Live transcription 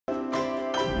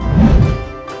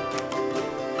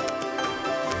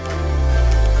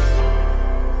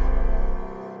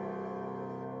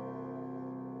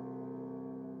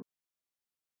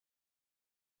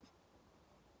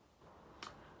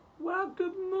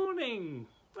morning.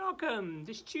 Welcome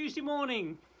this Tuesday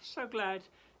morning. So glad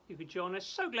you could join us.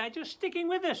 So glad you're sticking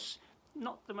with us.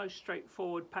 Not the most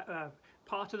straightforward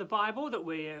part of the Bible that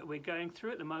we're going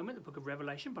through at the moment, the book of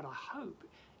Revelation, but I hope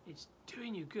it's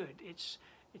doing you good. It's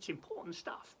important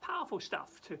stuff, powerful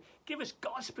stuff to give us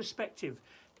God's perspective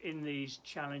in these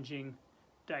challenging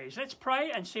days. Let's pray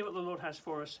and see what the Lord has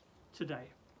for us today.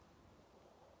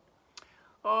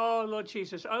 Oh, Lord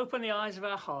Jesus, open the eyes of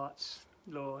our hearts,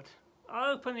 Lord.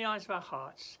 Open the eyes of our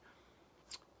hearts.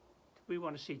 We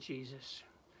want to see Jesus.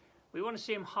 We want to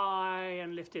see him high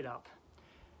and lifted up.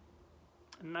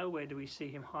 And nowhere do we see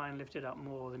him high and lifted up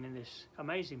more than in this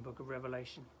amazing book of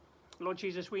Revelation. Lord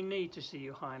Jesus, we need to see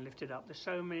you high and lifted up. There's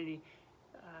so many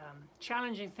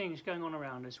challenging things going on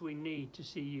around us. We need to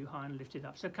see you high and lifted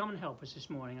up. So come and help us this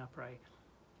morning, I pray.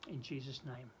 In Jesus'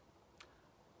 name.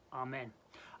 Amen.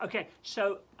 Okay,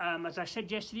 so as I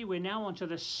said yesterday, we're now on to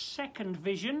the second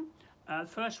vision. The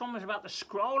first one was about the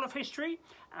scroll of history,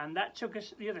 and that took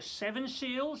us the other 7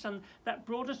 seals, and that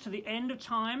brought us to the end of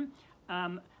time.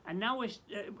 And now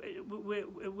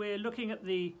we're looking at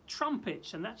the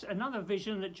trumpets, and that's another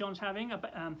vision that John's having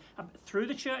through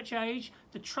the church age.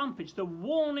 The trumpets, the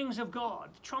warnings of God.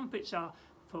 The trumpets are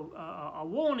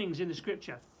warnings in the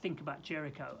Scripture. Think about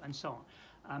Jericho and so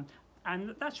on.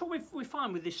 And that's what we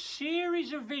find with this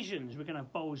series of visions. We're going to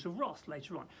have bowls of wrath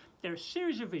later on. There are a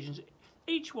series of visions.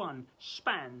 Each one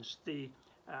spans the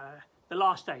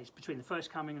last days between the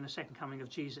first coming and the second coming of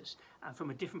Jesus, from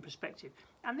a different perspective.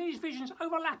 And these visions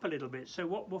overlap a little bit. So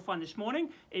what we'll find this morning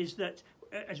is that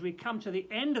as we come to the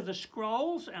end of the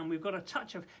scrolls, and we've got a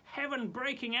touch of heaven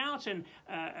breaking out and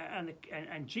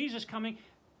Jesus coming,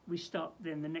 we start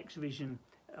then the next vision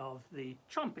of the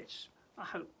trumpets. I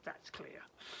hope that's clear.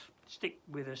 Stick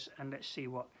with us and let's see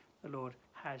what the Lord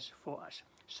has for us.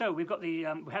 So we've got we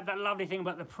had that lovely thing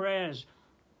about the prayers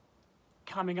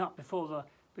coming up before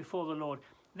the Lord.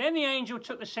 Then the angel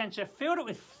took the censer, filled it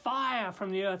with fire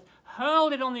from the earth,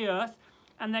 hurled it on the earth,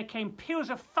 and there came peals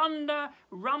of thunder,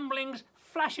 rumblings,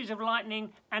 flashes of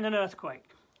lightning, and an earthquake.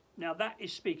 Now that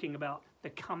is speaking about the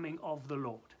coming of the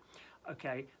Lord.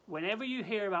 Okay, whenever you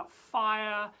hear about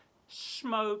fire,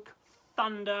 smoke,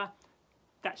 thunder,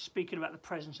 that's speaking about the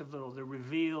presence of the Lord, the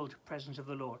revealed presence of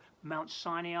the Lord. Mount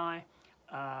Sinai,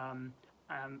 and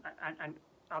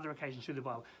other occasions through the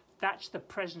Bible. That's the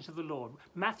presence of the Lord.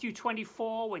 Matthew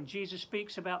 24, when Jesus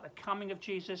speaks about the coming of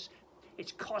Jesus,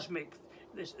 it's cosmic.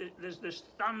 There's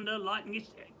thunder,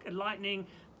 lightning.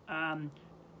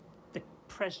 The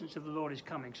presence of the Lord is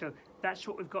coming. So that's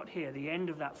what we've got here, the end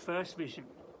of that first vision.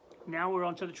 Now we're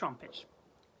on to the trumpets.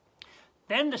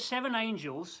 Then the 7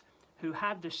 angels who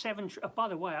had the 7... by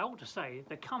the way, I ought to say,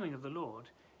 the coming of the Lord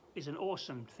is an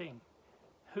awesome thing.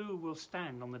 Who will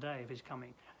stand on the day of his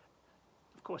coming?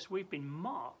 Of course, we've been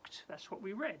marked. That's what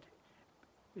we read.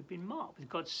 We've been marked with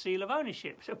God's seal of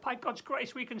ownership. So by God's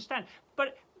grace, we can stand.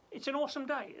 But it's an awesome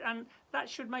day, and that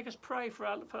should make us pray for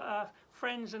our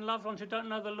friends and loved ones who don't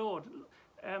know the Lord.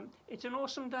 It's an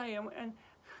awesome day, and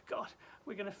God,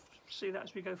 we're going to see that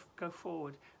as we go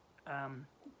forward.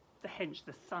 Hence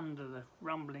the thunder, the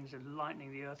rumblings, the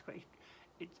lightning, the earthquake.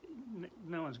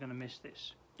 No one's going to miss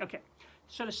this. Okay,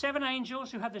 so the 7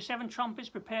 angels who had the 7 trumpets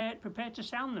prepared to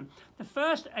sound them. The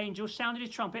first angel sounded his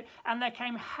trumpet, and there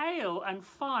came hail and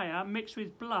fire mixed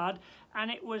with blood, and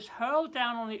it was hurled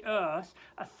down on the earth.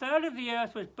 A third of the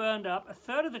earth was burned up, a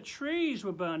third of the trees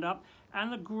were burned up,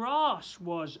 and the grass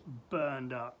was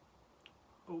burned up.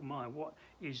 Oh my, what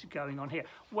is going on here?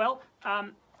 Well,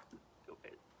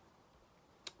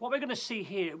 what we're going to see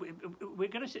here,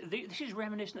 this is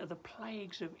reminiscent of the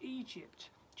plagues of Egypt.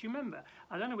 Do you remember?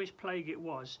 I don't know which plague it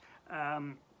was. I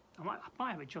might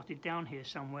have it jotted down here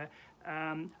somewhere.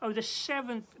 The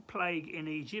 7th plague in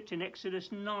Egypt in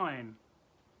Exodus 9.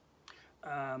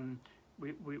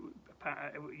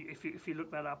 If you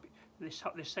look that up, this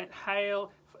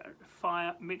hail,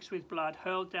 fire mixed with blood,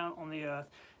 hurled down on the earth.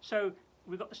 So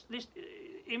we've got this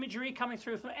imagery coming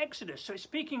through from Exodus. So it's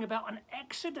speaking about an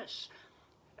exodus.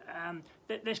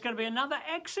 There's going to be another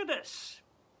exodus.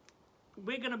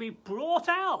 We're going to be brought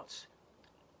out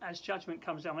as judgment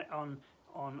comes down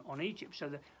on Egypt. So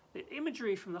the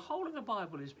imagery from the whole of the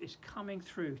Bible is coming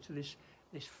through to this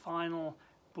final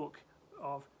book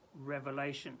of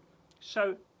Revelation.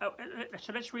 So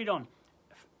let's read on.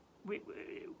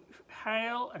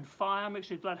 Hail and fire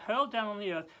mixed with blood hurled down on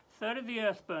the earth. Third of the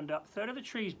earth burned up, third of the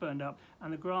trees burned up,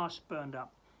 and the grass burned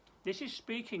up. This is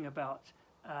speaking about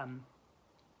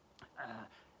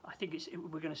I think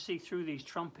we're going to see through these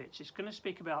trumpets, it's going to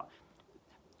speak about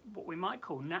what we might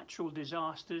call natural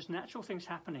disasters, natural things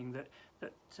happening that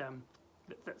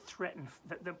threaten,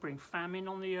 that bring famine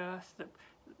on the earth,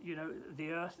 the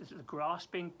earth, the grass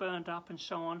being burned up and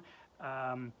so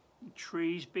on,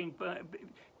 trees being burned.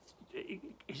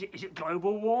 Is it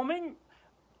global warming?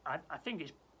 I think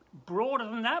it's broader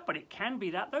than that, but it can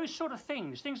be that. Those sort of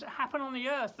things that happen on the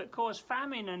earth that cause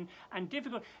famine and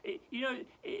difficult.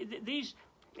 These,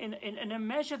 in a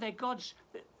measure, they're God's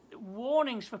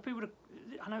warnings for people to.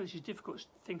 I know this is difficult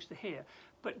things to hear,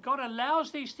 but God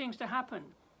allows these things to happen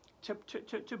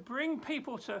to bring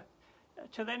people to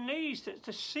their knees,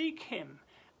 to seek Him,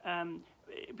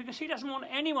 because He doesn't want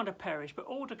anyone to perish, but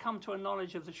all to come to a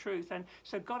knowledge of the truth. And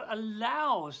so God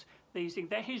allows these things.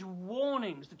 They're His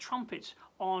warnings, the trumpets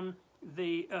on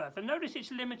the earth. And notice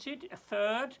it's limited. A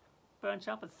third burns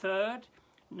up, a third,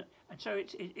 and so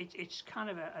it's kind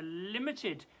of a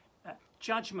limited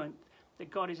judgment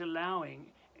that God is allowing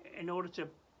in order to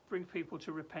bring people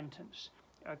to repentance.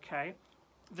 Okay,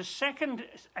 the second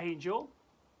angel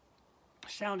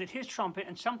sounded his trumpet,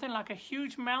 and something like a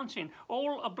huge mountain,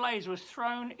 all ablaze, was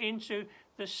thrown into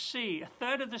the sea. A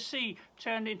third of the sea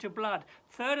turned into blood.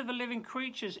 A third of the living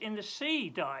creatures in the sea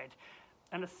died,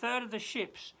 and a third of the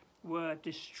ships were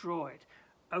destroyed.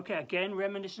 Okay, again,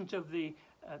 reminiscent of the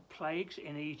plagues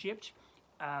in Egypt.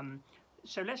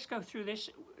 So let's go through this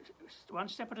one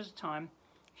step at a time.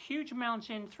 Huge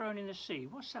mountain thrown in the sea.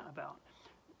 What's that about?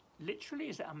 Literally,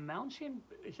 is that a mountain?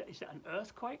 Is that an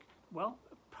earthquake? Well,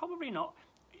 probably not.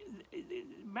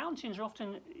 Mountains are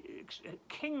often,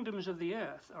 kingdoms of the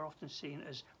earth are often seen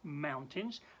as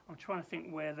mountains. I'm trying to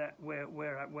think where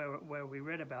we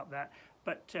read about that,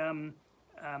 but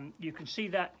you can see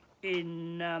that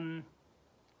in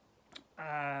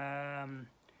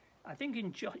I think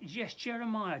in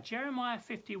Jeremiah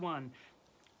 51.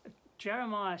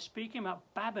 Jeremiah speaking about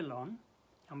Babylon.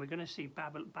 And we're going to see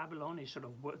Babylon is sort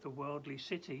of the worldly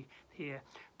city here.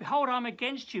 Behold, I'm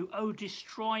against you, O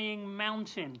destroying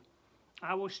mountain.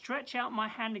 I will stretch out my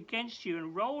hand against you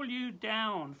and roll you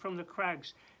down from the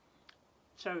crags.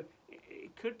 So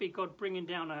it could be God bringing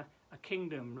down a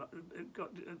kingdom.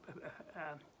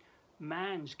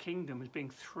 Man's kingdom is being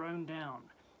thrown down.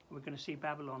 We're going to see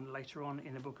Babylon later on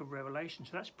in the book of Revelation.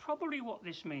 So that's probably what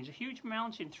this means. A huge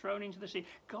mountain thrown into the sea.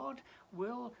 God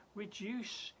will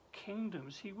reduce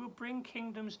kingdoms. He will bring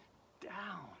kingdoms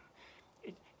down.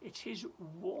 It's His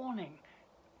warning.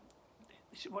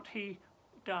 It's what He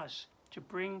does to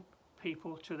bring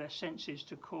people to their senses,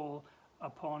 to call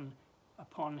upon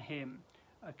Him.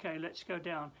 Okay, let's go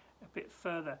down a bit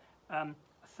further. A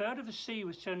third of the sea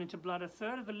was turned into blood. A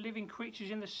third of the living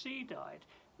creatures in the sea died.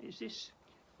 Is this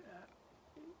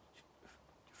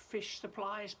fish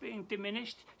supplies being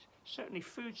diminished? Certainly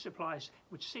food supplies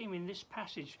would seem in this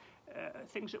passage,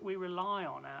 things that we rely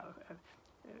on,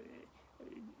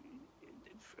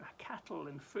 cattle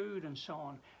and food and so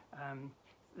on,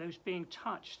 those being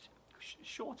touched,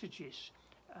 shortages.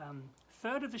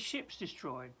 Third of the ships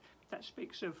destroyed. That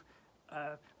speaks of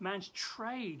man's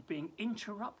trade being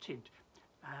interrupted.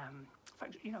 In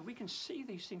fact, we can see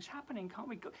these things happening, can't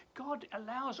we? God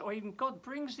allows, or even God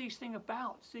brings these things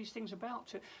about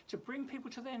to bring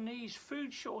people to their knees.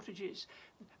 Food shortages,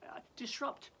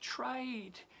 disrupt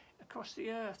trade across the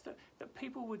earth, that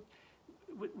people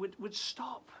would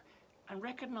stop and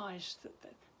recognise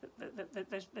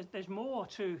that there's more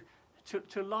to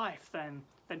life than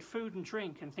food and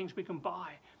drink and things we can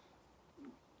buy,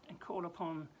 and call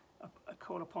upon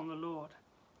the Lord.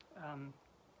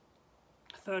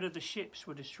 A third of the ships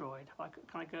were destroyed.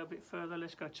 Can I go a bit further?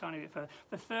 Let's go a tiny bit further.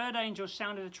 The third angel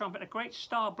sounded the trumpet. A great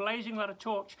star, blazing like a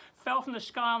torch, fell from the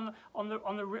sky on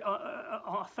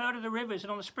a third of the rivers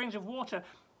and on the springs of water.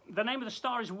 The name of the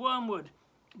star is Wormwood,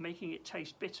 making it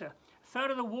taste bitter. A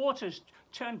third of the waters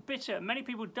turned bitter. Many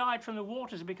people died from the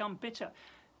waters and become bitter.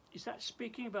 Is that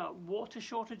speaking about water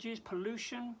shortages,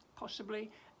 pollution,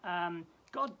 possibly?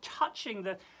 God touching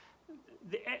the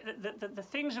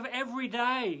things of every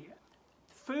day.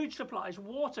 Food supplies,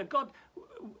 water, God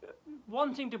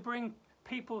wanting to bring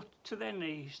people to their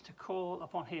knees to call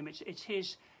upon Him. It's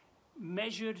His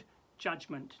measured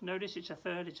judgment. Notice it's a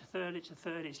third,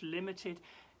 it's limited.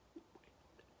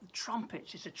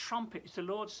 Trumpets, it's a trumpet. It's the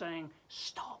Lord saying,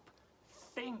 stop,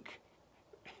 think,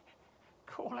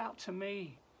 call out to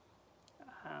me.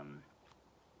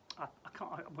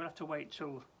 We'll have to wait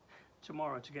till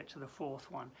tomorrow to get to the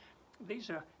fourth one. These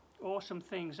are awesome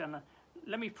things, and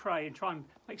let me pray and try and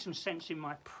make some sense in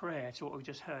my prayer to what we've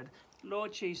just heard.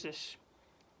 Lord Jesus,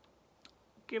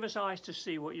 give us eyes to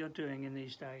see what You're doing in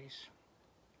these days.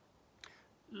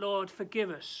 Lord,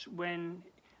 forgive us when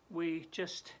we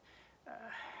just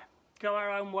go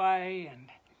our own way and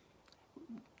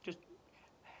just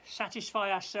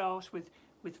satisfy ourselves with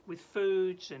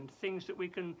foods and things that we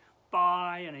can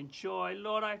buy and enjoy.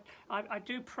 Lord, I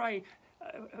do pray.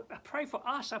 I pray for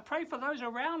us. I pray for those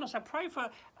around us. I pray for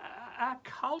our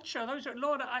culture.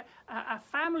 Lord, our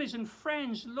families and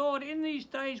friends. Lord, in these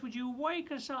days, would you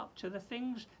wake us up to the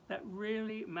things that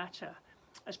really matter?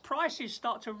 As prices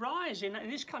start to rise in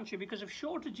this country because of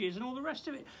shortages and all the rest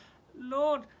of it,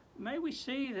 Lord, may we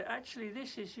see that actually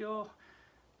this is your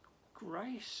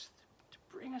grace to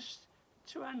bring us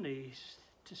to our knees,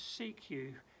 to seek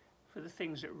you for the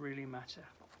things that really matter.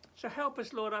 So help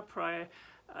us, Lord, I pray,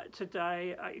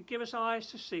 today. Give us eyes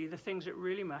to see the things that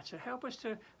really matter. Help us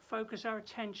to focus our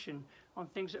attention on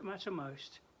things that matter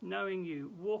most, knowing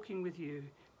you, walking with you,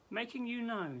 making you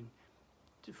known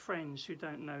to friends who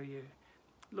don't know you.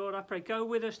 Lord, I pray, go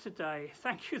with us today.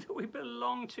 Thank you that we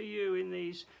belong to you in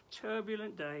these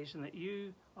turbulent days and that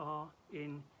you are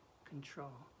in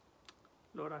control.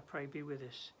 Lord, I pray, be with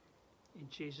us. In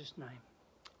Jesus' name.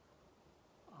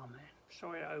 Amen.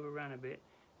 Sorry I overran a bit.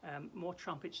 More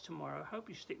trumpets tomorrow. Hope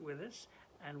you stick with us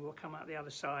and we'll come out the other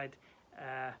side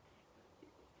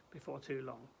before too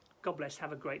long. God bless.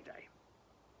 Have a great day.